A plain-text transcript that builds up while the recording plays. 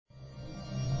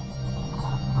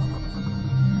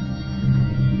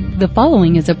The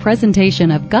following is a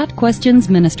presentation of Got Questions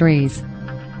Ministries.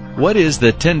 What is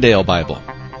the Tyndale Bible?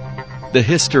 The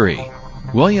history.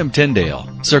 William Tyndale,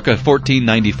 circa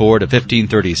 1494 to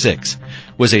 1536,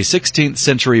 was a 16th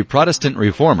century Protestant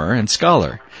reformer and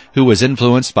scholar who was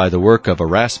influenced by the work of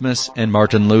Erasmus and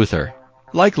Martin Luther.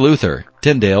 Like Luther,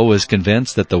 Tyndale was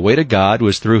convinced that the way to God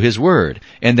was through His Word,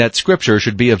 and that Scripture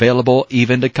should be available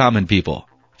even to common people.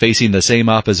 Facing the same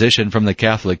opposition from the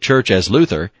Catholic Church as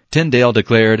Luther, Tyndale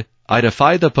declared, "I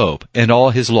defy the Pope and all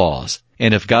his laws,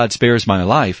 and if God spares my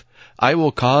life, I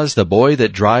will cause the boy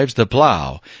that drives the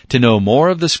plow to know more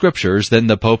of the Scriptures than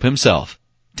the Pope himself."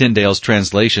 Tyndale's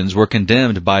translations were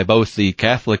condemned by both the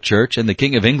Catholic Church and the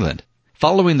King of England.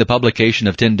 Following the publication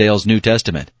of Tyndale's New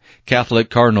Testament, Catholic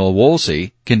Cardinal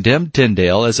Wolsey condemned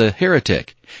Tyndale as a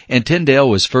heretic, and Tyndale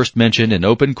was first mentioned in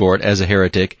open court as a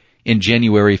heretic in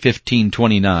January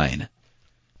 1529.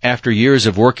 After years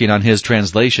of working on his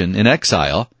translation in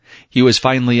exile, he was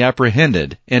finally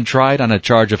apprehended and tried on a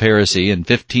charge of heresy in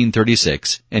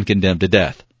 1536 and condemned to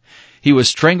death. He was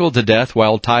strangled to death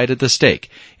while tied at the stake,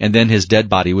 and then his dead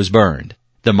body was burned.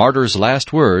 The martyr's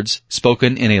last words,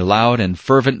 spoken in a loud and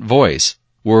fervent voice,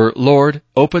 were, "Lord,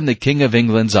 open the King of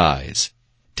England's eyes."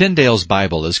 Tyndale's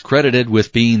Bible is credited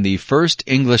with being the first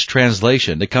English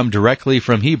translation to come directly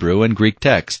from Hebrew and Greek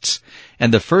texts,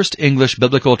 and the first English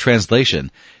biblical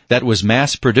translation that was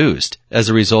mass-produced as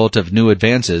a result of new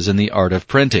advances in the art of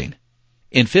printing.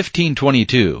 In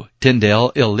 1522,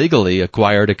 Tyndale illegally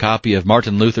acquired a copy of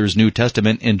Martin Luther's New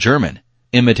Testament in German.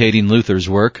 Imitating Luther's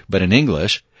work, but in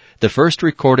English, the first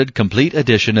recorded complete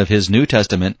edition of his New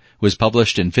Testament was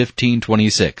published in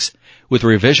 1526, with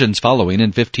revisions following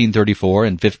in 1534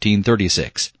 and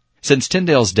 1536. Since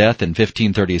Tyndale's death in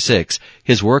 1536,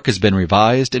 his work has been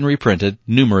revised and reprinted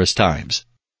numerous times.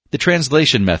 The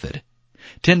translation method.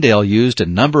 Tyndale used a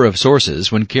number of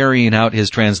sources when carrying out his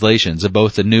translations of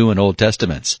both the New and Old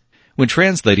Testaments. When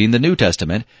translating the New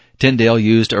Testament, Tyndale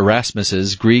used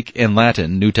Erasmus's Greek and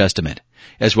Latin New Testament,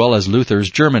 as well as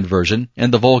Luther's German version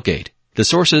and the Vulgate. The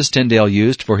sources Tyndale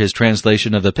used for his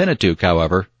translation of the Pentateuch,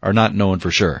 however, are not known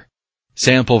for sure.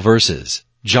 Sample verses.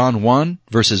 John 1,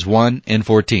 verses 1 and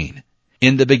 14.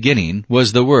 In the beginning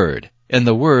was the Word, and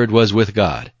the Word was with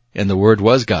God, and the Word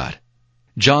was God.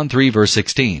 John 3, verse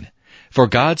 16. For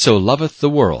God so loveth the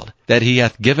world, that he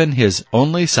hath given his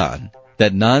only Son,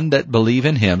 that none that believe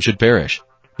in him should perish,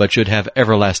 but should have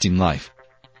everlasting life.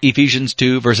 Ephesians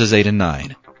 2, verses 8 and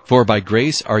 9. For by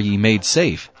grace are ye made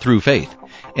safe through faith,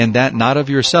 and that not of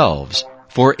yourselves,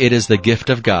 for it is the gift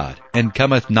of God, and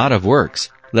cometh not of works,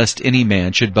 lest any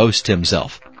man should boast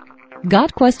himself.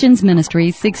 Got Questions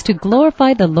Ministries seeks to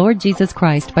glorify the Lord Jesus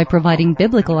Christ by providing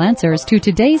biblical answers to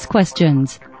today's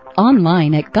questions.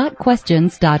 Online at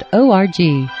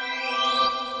gotquestions.org.